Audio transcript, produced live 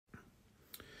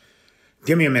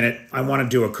Give me a minute. I want to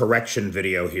do a correction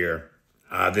video here.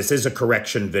 This is a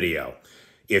correction video.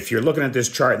 If you're looking at this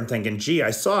chart and thinking, gee,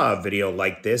 I saw a video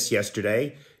like this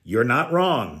yesterday, you're not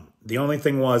wrong. The only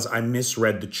thing was I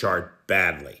misread the chart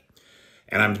badly.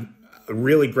 And I'm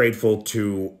really grateful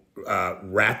to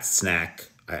Rat Snack,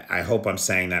 I hope I'm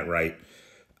saying that right,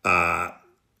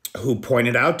 who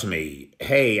pointed out to me,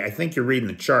 hey, I think you're reading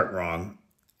the chart wrong.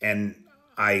 And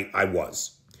I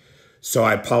was. So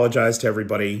I apologize to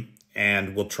everybody,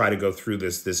 and we'll try to go through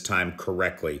this time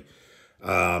correctly.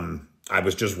 I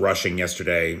was just rushing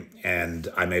yesterday, and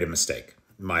I made a mistake.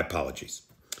 My apologies.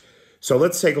 So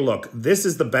let's take a look. This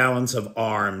is the balance of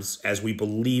arms as we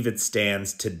believe it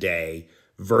stands today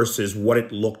versus what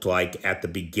it looked like at the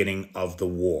beginning of the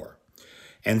war.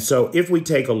 And so if we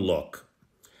take a look,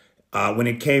 when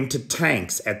it came to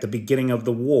tanks at the beginning of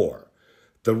the war,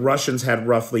 the Russians had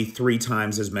roughly 3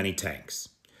 times as many tanks.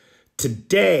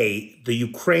 Today, the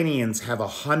Ukrainians have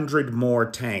 100 more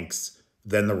tanks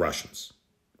than the Russians.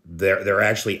 They're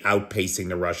actually outpacing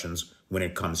the Russians when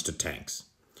it comes to tanks.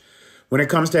 When it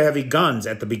comes to heavy guns,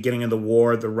 at the beginning of the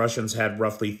war, the Russians had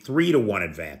roughly 3-to-1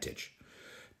 advantage.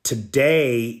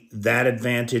 Today, that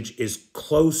advantage is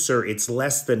closer. It's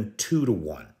less than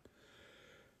 2-to-1.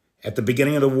 At the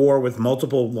beginning of the war, with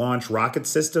multiple launch rocket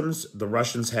systems, the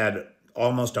Russians had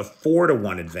almost a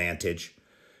 4-to-1 advantage.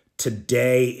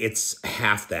 Today, it's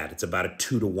half that. It's about a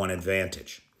 2-to-1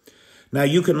 advantage. Now,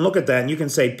 you can look at that and you can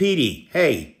say, Petey,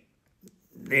 hey,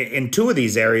 in 2 of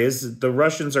these areas, the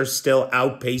Russians are still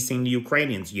outpacing the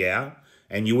Ukrainians. Yeah,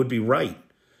 and you would be right.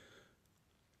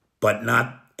 But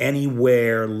not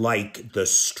anywhere like the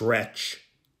stretch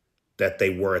that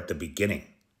they were at the beginning.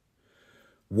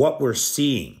 What we're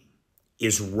seeing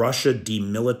is Russia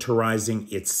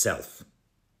demilitarizing itself.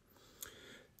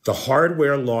 The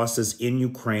hardware losses in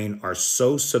Ukraine are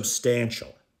so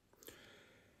substantial.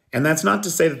 And that's not to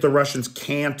say that the Russians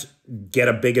can't get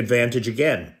a big advantage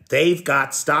again. They've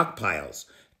got stockpiles,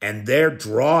 and they're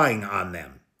drawing on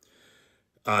them.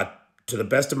 To the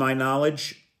best of my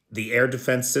knowledge, the air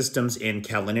defense systems in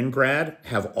Kaliningrad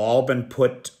have all been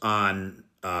put on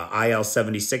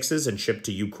IL-76s and shipped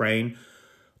to Ukraine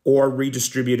or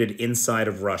redistributed inside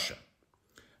of Russia,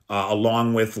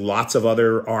 along with lots of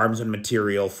other arms and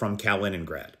material from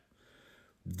Kaliningrad.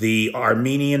 The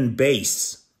Armenian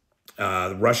base,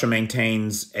 Russia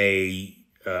maintains a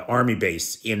army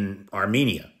base in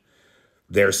Armenia.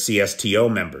 They're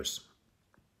CSTO members.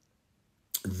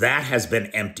 That has been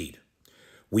emptied.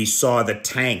 We saw the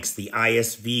tanks, the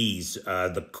ISVs,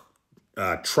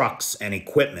 the trucks and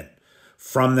equipment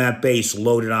from that base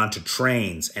loaded onto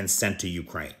trains and sent to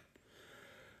Ukraine.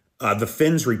 The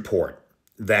Finns report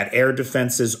that air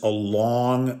defenses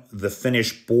along the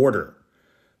Finnish border,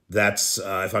 that's,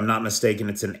 if I'm not mistaken,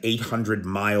 it's an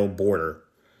 800-mile border,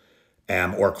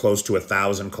 or close to a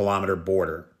 1,000-kilometer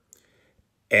border,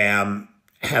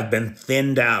 have been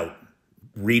thinned out,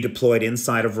 redeployed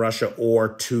inside of Russia or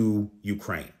to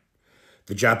Ukraine.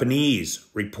 The Japanese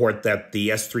report that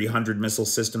the S-300 missile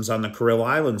systems on the Kuril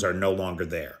Islands are no longer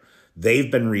there.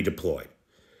 They've been redeployed.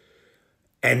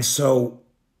 And so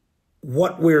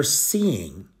what we're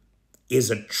seeing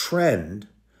is a trend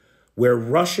where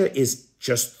Russia is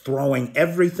just throwing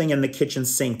everything in the kitchen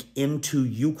sink into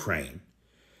Ukraine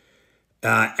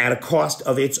at a cost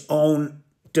of its own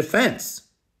defense.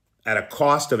 At a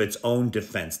cost of its own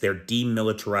defense. They're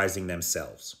demilitarizing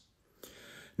themselves.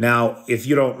 Now, if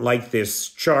you don't like this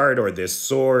chart or this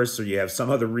source, or you have some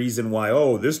other reason why,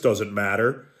 oh, this doesn't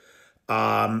matter,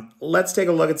 let's take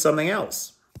a look at something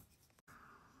else.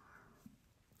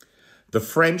 The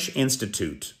French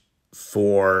Institute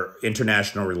for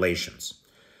International Relations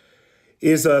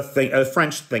is a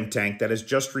French think tank that has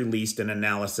just released an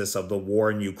analysis of the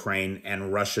war in Ukraine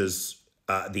and Russia's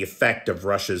the effect of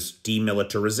Russia's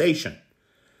demilitarization.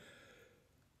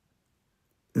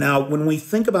 Now, when we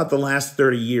think about the last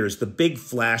 30 years, the big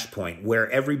flashpoint where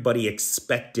everybody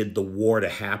expected the war to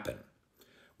happen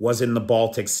was in the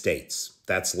Baltic states.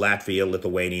 That's Latvia,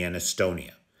 Lithuania, and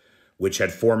Estonia, which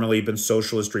had formerly been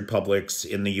socialist republics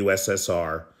in the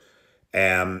USSR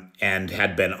and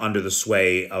had been under the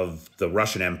sway of the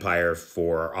Russian Empire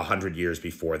for 100 years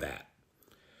before that.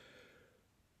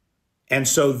 And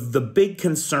so the big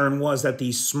concern was that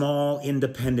these small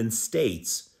independent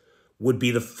states would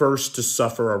be the first to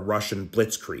suffer a Russian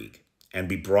blitzkrieg and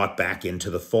be brought back into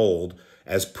the fold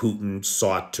as Putin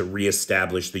sought to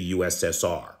reestablish the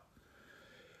USSR.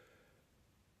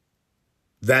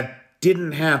 That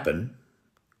didn't happen,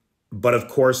 but of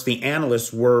course the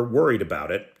analysts were worried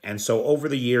about it, and so over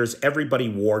the years everybody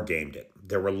war gamed it.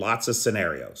 There were lots of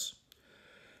scenarios.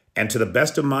 And to the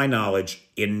best of my knowledge,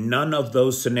 in none of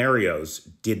those scenarios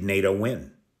did NATO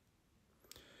win.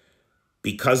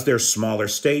 Because they're smaller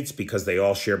states, because they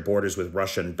all share borders with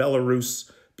Russia and Belarus,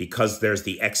 because there's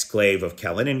the exclave of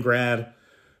Kaliningrad,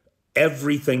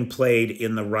 everything played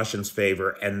in the Russians'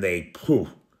 favor, and they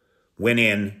went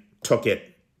in, took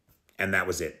it, and that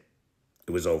was it.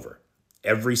 It was over.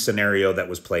 Every scenario that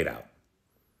was played out.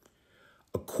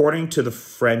 According to the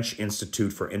French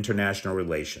Institute for International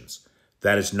Relations,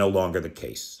 that is no longer the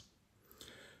case.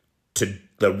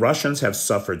 The Russians have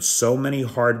suffered so many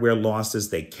hardware losses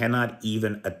they cannot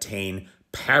even attain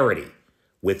parity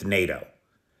with NATO.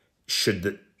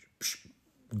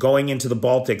 Going into the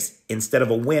Baltics, instead of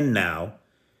a win now,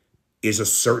 is a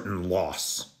certain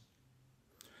loss.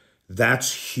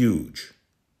 That's huge.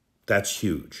 That's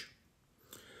huge.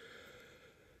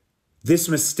 This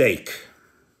mistake,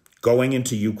 going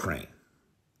into Ukraine,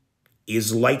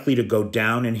 is likely to go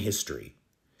down in history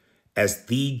as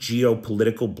the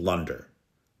geopolitical blunder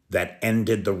that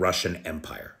ended the Russian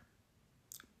Empire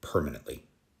permanently.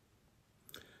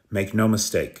 Make no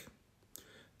mistake,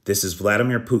 this is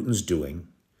Vladimir Putin's doing,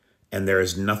 and there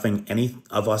is nothing any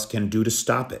of us can do to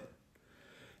stop it.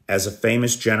 As a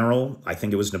famous general, I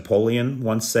think it was Napoleon,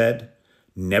 once said,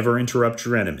 never interrupt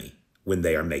your enemy when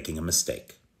they are making a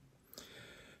mistake.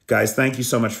 Guys, thank you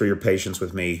so much for your patience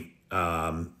with me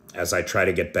as I try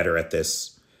to get better at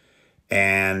this.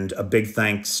 And a big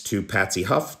thanks to Patsy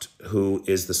Huft, who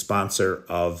is the sponsor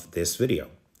of this video.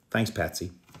 Thanks,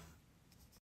 Patsy.